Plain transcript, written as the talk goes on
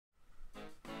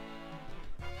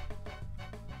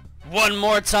One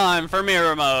more time for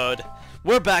mirror mode.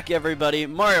 We're back, everybody.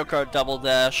 Mario Kart Double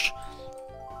Dash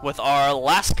with our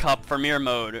last cup for mirror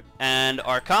mode. And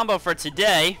our combo for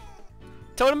today,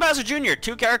 Toad and Bowser Jr.,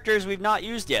 two characters we've not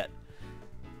used yet.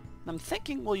 I'm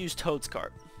thinking we'll use Toad's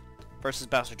Kart versus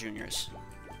Bowser Jr.'s.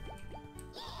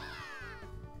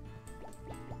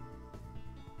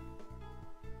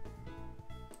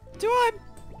 Do I?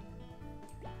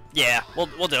 Yeah,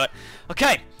 we'll do it.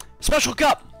 Okay, special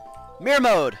cup, mirror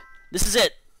mode. This is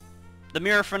it, the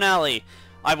mirror finale.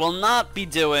 I will not be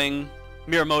doing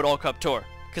mirror mode all cup tour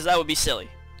because that would be silly.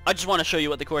 I just want to show you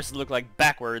what the courses look like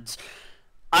backwards.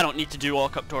 I don't need to do all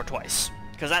cup tour twice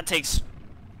because that takes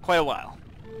quite a while.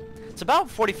 It's about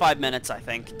 45 minutes, I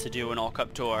think, to do an all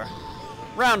cup tour.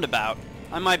 Roundabout.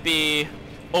 I might be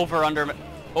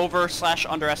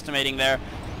over/underestimating there.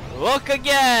 Look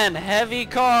again! Heavy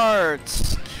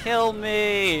carts! Kill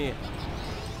me!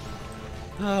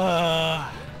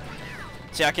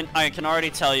 See, I can already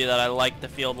tell you that I like the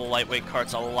feel of the lightweight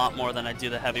carts a lot more than I do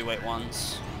the heavyweight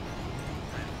ones.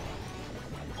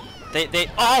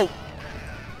 Oh!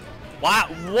 Wow!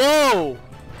 Whoa!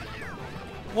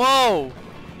 Whoa!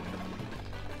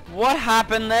 What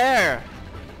happened there?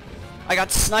 I got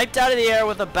sniped out of the air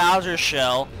with a Bowser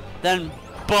shell, then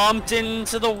bumped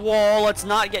into the wall. Let's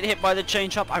not get hit by the chain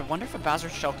chomp. I wonder if a Bowser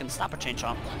shell can stop a chain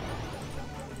chomp.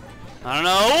 I don't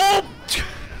know.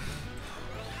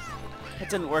 It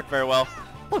didn't work very well.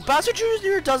 Look, Bowser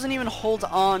Jr. doesn't even hold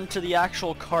on to the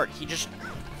actual cart. He just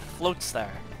floats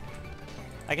there.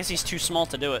 I guess he's too small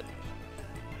to do it.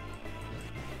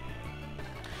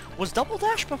 Was Double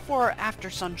Dash before or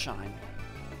after Sunshine?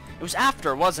 It was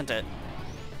after, wasn't it?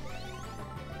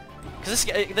 Because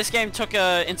this game took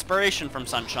inspiration from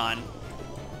Sunshine.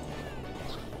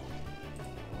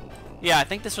 Yeah, I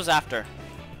think this was after.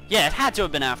 Yeah, it had to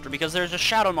have been after because there's a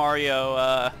Shadow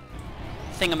Mario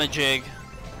thingamajig,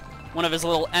 one of his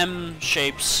little M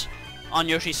shapes on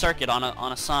Yoshi's Circuit on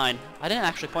a sign. I didn't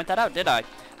actually point that out, did I?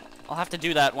 I'll have to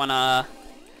do that when I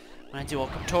do All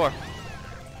Cup Tour.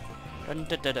 I'm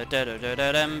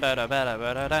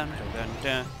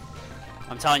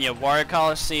telling you, Wario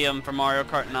Coliseum for Mario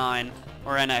Kart 9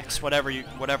 or NX, whatever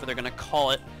they're gonna call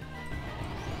it.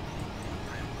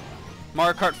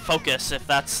 Mario Kart Focus, if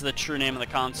that's the true name of the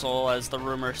console, as the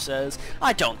rumor says.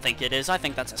 I don't think it is. I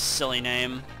think that's a silly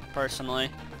name,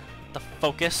 personally. The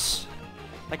Focus.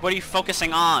 Like, what are you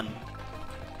focusing on?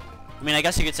 I mean, I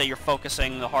guess you could say you're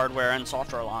focusing the hardware and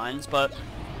software lines, but...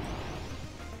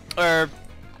 well,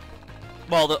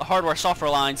 the hardware,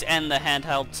 software lines, and the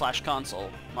handheld/console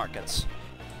markets.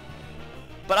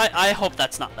 But I hope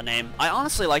that's not the name. I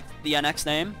honestly like the NX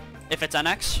name, if it's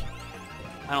NX.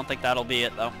 I don't think that'll be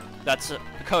it, though. That's the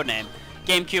code name.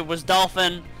 GameCube was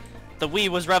Dolphin. The Wii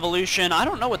was Revolution. I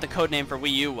don't know what the code name for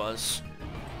Wii U was.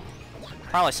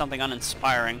 Probably something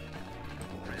uninspiring.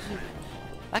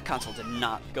 That console did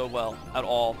not go well at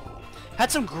all.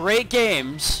 Had some great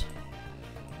games.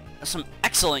 Some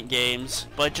excellent games,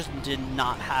 but it just did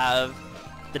not have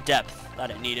the depth that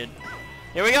it needed.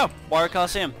 Here we go. Wario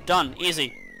Coliseum. Done.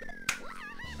 Easy.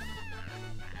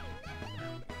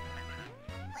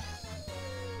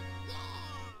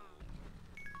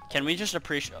 Can we just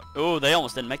appreciate... Oh, they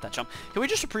almost didn't make that jump. Can we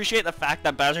just appreciate the fact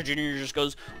that Bowser Jr. just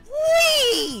goes,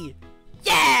 "Whee!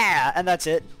 Yeah!" And that's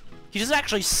it. He doesn't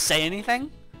actually say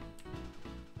anything.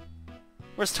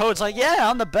 Whereas Toad's like, "Yeah,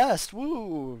 I'm the best.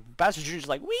 Woo!" Bowser Jr.'s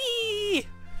like, "Whee!"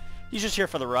 He's just here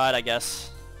for the ride, I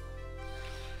guess.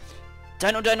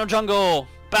 Dino Dino Jungle!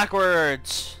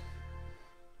 Backwards!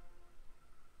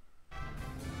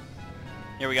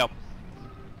 Here we go.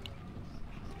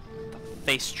 The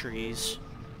face trees.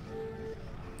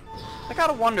 I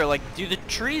gotta wonder, like, do the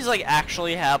trees, like,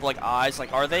 actually have, like, eyes?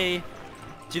 Like, do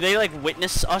they, like,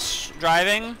 witness us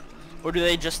driving? Or do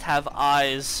they just have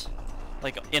eyes,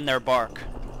 like, in their bark?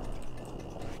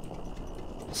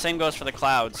 Same goes for the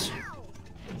clouds.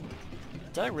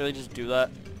 Did I really just do that?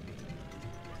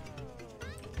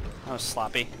 That was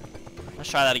sloppy. Let's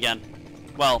try that again.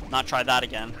 Well, not try that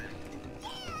again.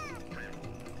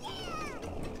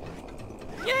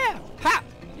 Yeah! Ha!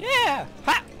 Yeah!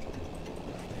 Ha!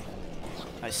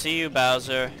 I see you,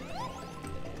 Bowser.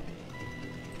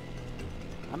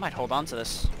 I might hold on to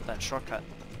that shortcut.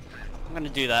 I'm gonna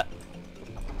do that.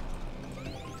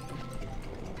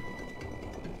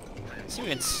 Let's see if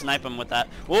we can snipe him with that.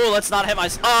 Whoa, let's not hit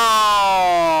my...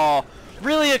 Oh!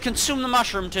 Really? It consumed the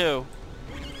mushroom, too.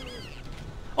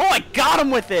 Oh, I got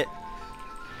him with it!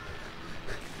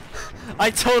 I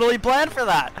totally planned for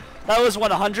that. That was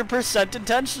 100%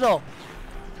 intentional.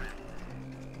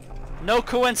 No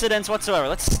coincidence whatsoever.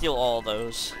 Let's steal all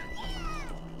those.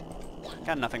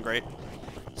 Got nothing great.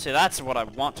 See, that's what I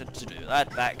wanted to do.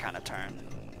 That kind of turn.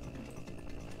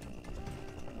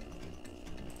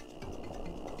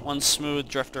 One smooth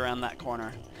drift around that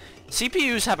corner.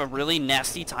 CPUs have a really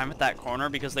nasty time at that corner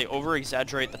because they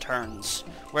over-exaggerate the turns.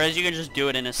 Whereas you can just do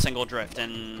it in a single drift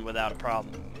and without a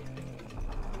problem.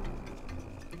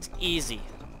 It's easy.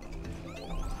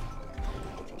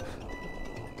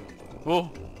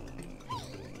 Whoa.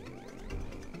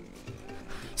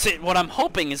 See, what I'm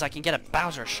hoping is I can get a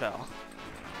Bowser shell.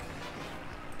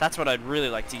 That's what I'd really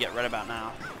like to get rid about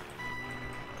now.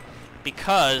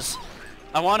 Because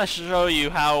I want to show you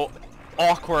how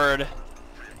awkward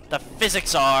the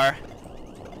physics are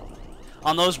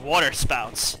on those water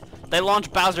spouts. They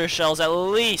launch Bowser shells at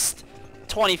least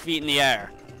 20 feet in the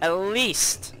air. At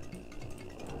least.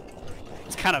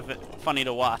 It's kind of funny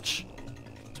to watch.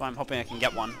 That's why I'm hoping I can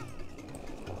get one.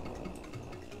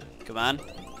 Come on.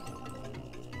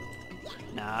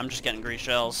 Nah, I'm just getting grease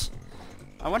shells.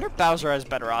 I wonder if Bowser has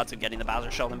better odds of getting the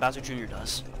Bowser shell than Bowser Jr.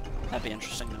 does. That'd be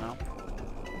interesting to know.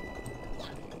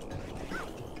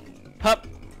 Hup!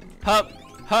 Hup!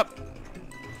 Hup!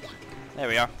 There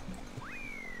we are.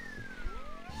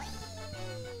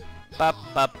 Ba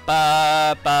ba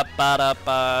ba ba ba da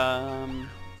ba.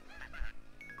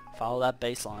 Follow that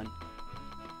bass line.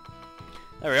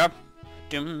 There we are.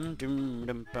 Dum dum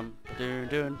dum dum dum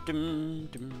dum dum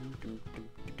dum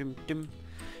dum dum.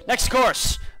 Next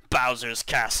course, Bowser's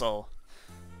Castle.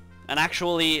 An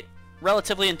actually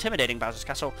relatively intimidating Bowser's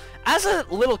Castle. As a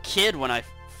little kid, when I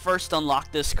first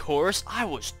unlocked this course, I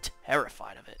was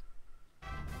terrified of it.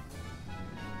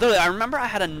 Literally, I remember I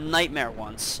had a nightmare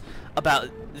once about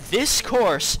this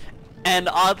course, and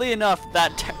oddly enough,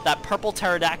 that purple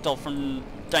pterodactyl from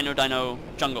Dino Dino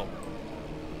Jungle.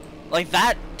 Like,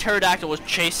 that pterodactyl was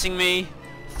chasing me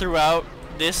throughout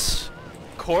this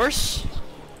course.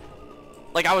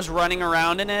 Like, I was running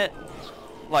around in it,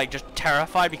 like, just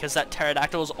terrified because that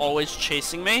pterodactyl was always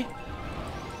chasing me.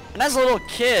 And as a little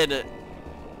kid,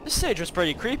 this stage was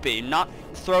pretty creepy. Not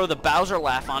throw the Bowser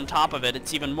laugh on top of it,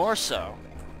 it's even more so.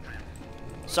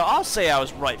 So I'll say I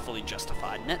was rightfully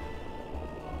justified in it.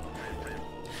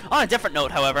 On a different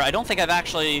note, however, I don't think I've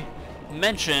actually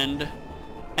mentioned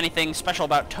anything special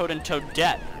about Toad and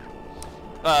Toadette.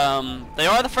 They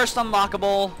are the first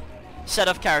unlockable set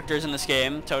of characters in this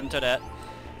game, Toad and Toadette.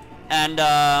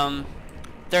 And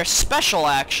their special,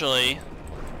 actually,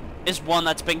 is one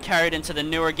that's been carried into the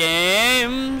newer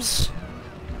games.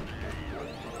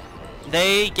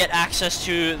 They get access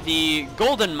to the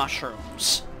golden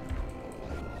mushrooms.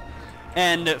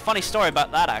 And funny story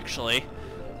about that, actually.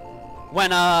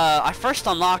 When I first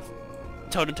unlocked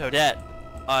Toad and Toadette,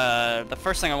 the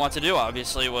first thing I wanted to do,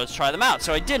 obviously, was try them out.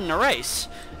 So I did in a race.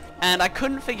 And I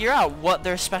couldn't figure out what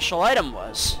their special item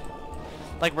was.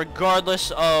 Like,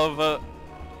 regardless of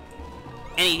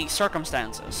any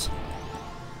circumstances.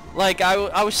 Like,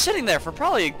 I was sitting there for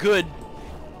probably a good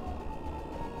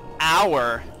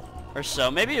hour or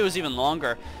so, maybe it was even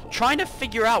longer, trying to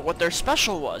figure out what their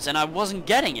special was, and I wasn't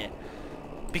getting it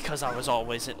because I was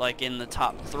always like in the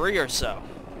top 3 or so.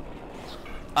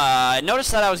 I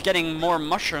noticed that I was getting more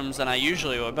mushrooms than I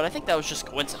usually would, but I think that was just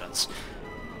coincidence.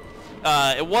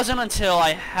 It wasn't until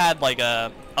I had like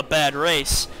a bad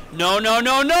race. No, no,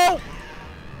 no, no!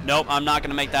 Nope, I'm not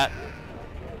gonna make that.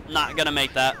 Not gonna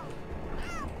make that.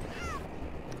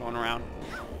 Going around.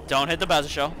 Don't hit the Bowser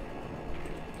shell.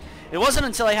 It wasn't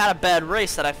until I had a bad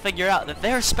race that I figured out that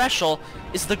their special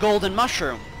is the golden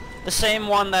mushroom. The same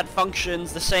one that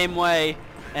functions the same way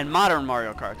in modern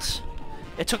Mario Karts.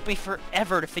 It took me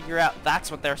forever to figure out that's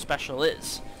what their special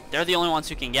is. They're the only ones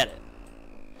who can get it.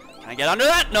 Can I get under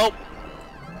that? Nope.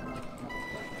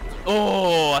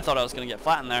 Oh, I thought I was going to get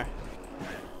flattened there.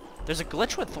 There's a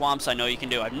glitch with thwomps I know you can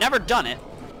do. I've never done it.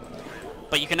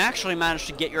 But you can actually manage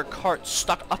to get your cart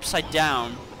stuck upside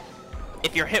down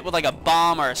if you're hit with like a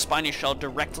bomb or a spiny shell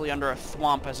directly under a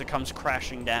thwomp as it comes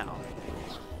crashing down.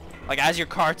 Like, as your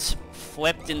cart's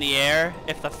flipped in the air,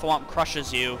 if the thwomp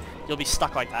crushes you, you'll be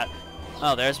stuck like that.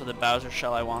 Oh, there's the Bowser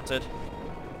shell I wanted.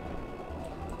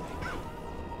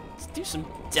 Let's do some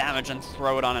damage and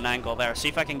throw it on an angle there. See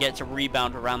if I can get to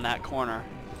rebound around that corner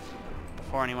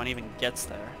before anyone even gets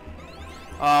there.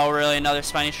 Oh, really? Another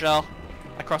spiny shell?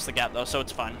 I crossed the gap, though, so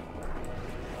it's fine.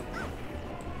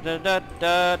 Da, da,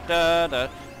 da, da, da.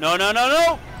 No, no, no,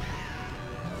 no!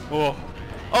 Oh.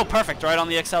 Oh, perfect. Right on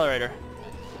the accelerator.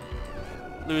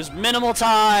 Lose minimal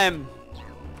time.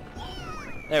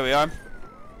 There we are.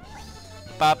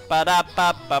 Ba ba da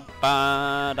ba ba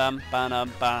ba dum ba da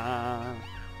ba.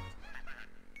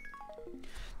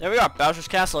 There we are. Bowser's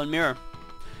Castle and Mirror.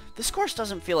 This course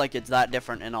doesn't feel like it's that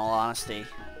different, in all honesty.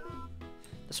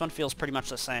 This one feels pretty much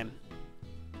the same.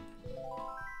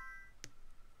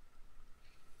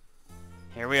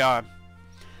 Here we are.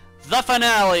 The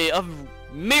finale of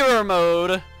Mirror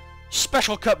Mode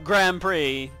Special Cup Grand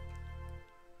Prix.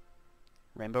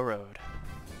 Rainbow Road.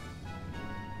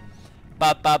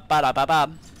 Ba ba ba da ba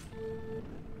ba.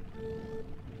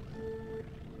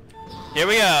 Here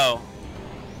we go.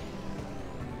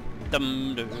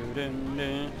 Dum, dum, dum,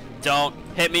 dum. Don't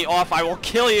hit me off, I will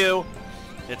kill you.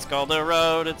 It's called the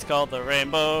road, it's called the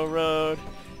Rainbow Road.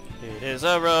 It is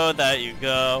a road that you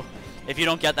go. If you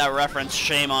don't get that reference,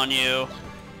 shame on you.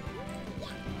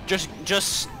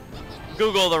 Just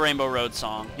Google the Rainbow Road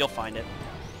song. You'll find it.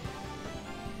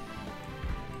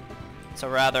 It's a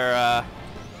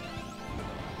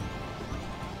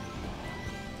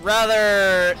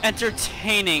rather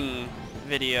entertaining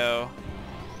video,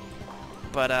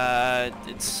 but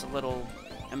it's a little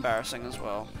embarrassing as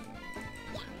well.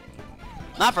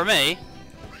 Not for me.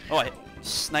 Oh, I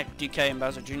sniped DK and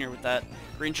Bowser Jr. with that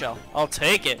green shell. I'll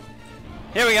take it.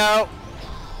 Here we go.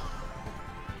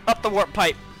 Up the warp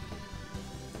pipe.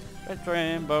 It's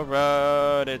Rainbow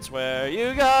Road, it's where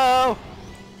you go.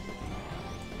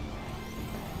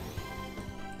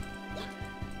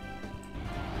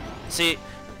 See,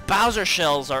 Bowser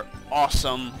shells are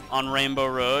awesome on Rainbow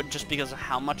Road just because of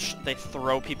how much they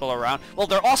throw people around. Well,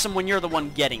 they're awesome when you're the one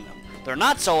getting them. They're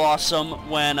not so awesome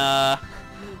when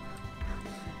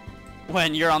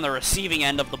you're on the receiving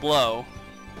end of the blow.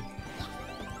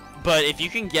 But if you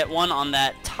can get one on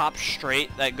that top straight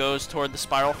that goes toward the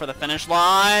spiral for the finish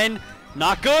line,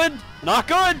 not good, not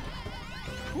good.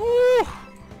 Woo!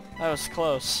 That was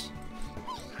close.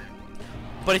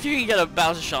 But if you can get a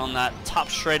Bowser shell on that top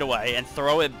straightaway and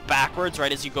throw it backwards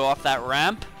right as you go off that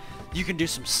ramp, you can do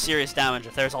some serious damage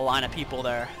if there's a line of people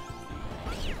there.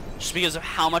 Just because of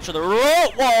how much of the road.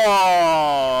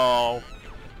 Whoa!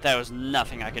 There was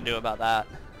nothing I could do about that.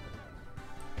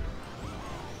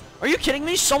 Are you kidding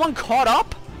me? Someone caught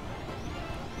up?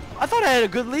 I thought I had a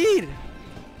good lead.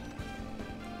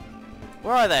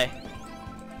 Where are they?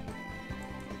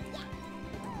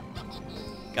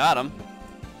 Got him.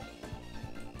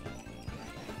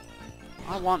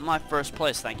 I want my first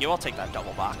place, thank you. I'll take that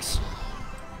double box.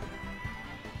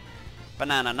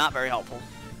 Banana, not very helpful.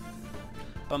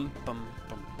 Bum bum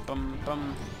bum bum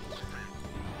bum.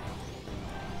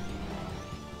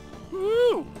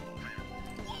 Woo!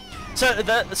 So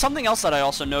something else that I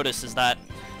also noticed is that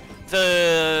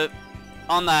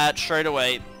on that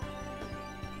straightaway,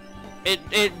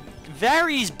 it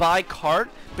varies by kart,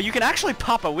 but you can actually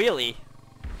pop a wheelie.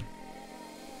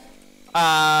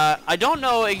 I don't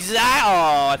know oh,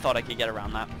 I thought I could get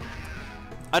around that.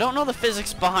 I don't know the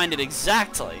physics behind it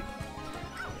exactly,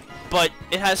 but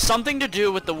it has something to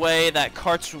do with the way that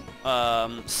karts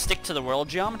stick to the world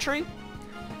geometry.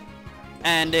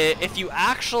 And if you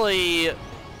actually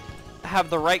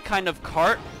have the right kind of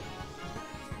kart,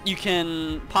 you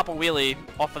can pop a wheelie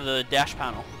off of the dash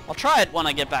panel. I'll try it when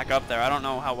I get back up there. I don't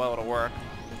know how well it'll work.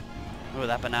 Ooh,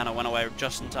 that banana went away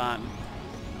just in time.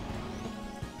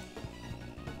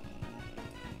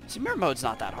 See, mirror mode's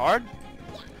not that hard.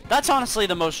 That's honestly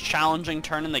the most challenging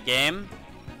turn in the game,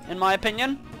 in my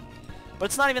opinion. But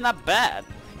it's not even that bad.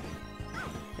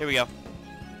 Here we go.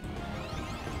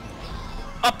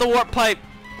 Up the warp pipe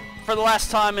for the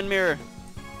last time in mirror.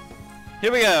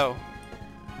 Here we go.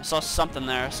 I saw something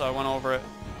there, so I went over it.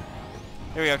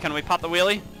 Here we go. Can we pop the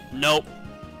wheelie? Nope.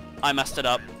 I messed it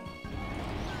up.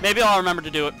 Maybe I'll remember to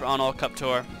do it on All Cup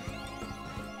Tour.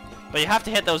 But you have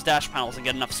to hit those dash panels and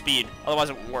get enough speed. Otherwise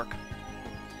it won't work.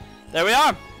 There we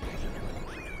are.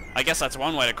 I guess that's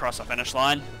one way to cross a finish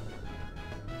line.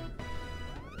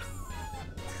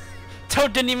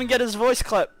 Toad didn't even get his voice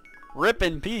clip. Rip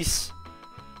in peace.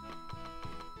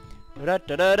 The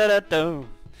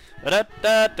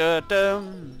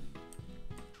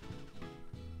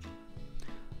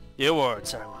award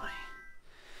ceremony.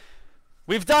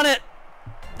 We've done it!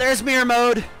 There's mirror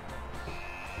mode!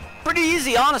 Pretty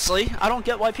easy, honestly. I don't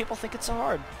get why people think it's so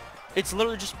hard. It's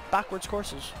literally just backwards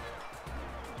courses.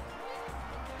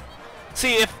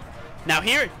 See, if... Now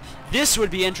here, this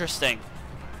would be interesting.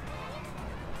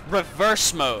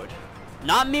 Reverse mode.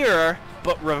 Not mirror,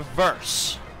 but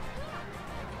reverse.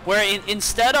 Where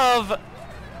instead of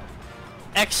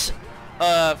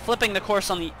flipping the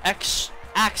course on the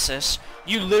x-axis,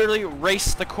 you literally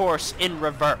race the course in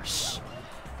reverse.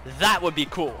 That would be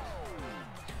cool.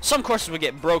 Some courses would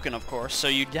get broken, of course, so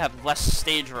you'd have less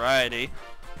stage variety.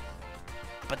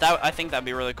 But that, I think that'd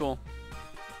be really cool.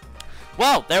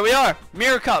 Well, there we are.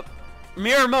 Mirror Cup.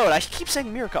 Mirror mode. I keep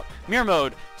saying Mirror Cup. Mirror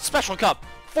mode. Special Cup.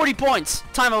 40 points.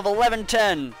 Time of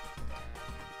 11:10.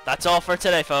 That's all for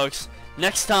today, folks.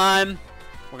 Next time,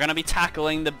 we're going to be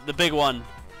tackling the big one.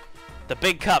 The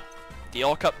big cup. The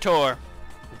All Cup Tour.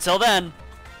 Until then,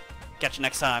 catch you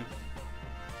next time.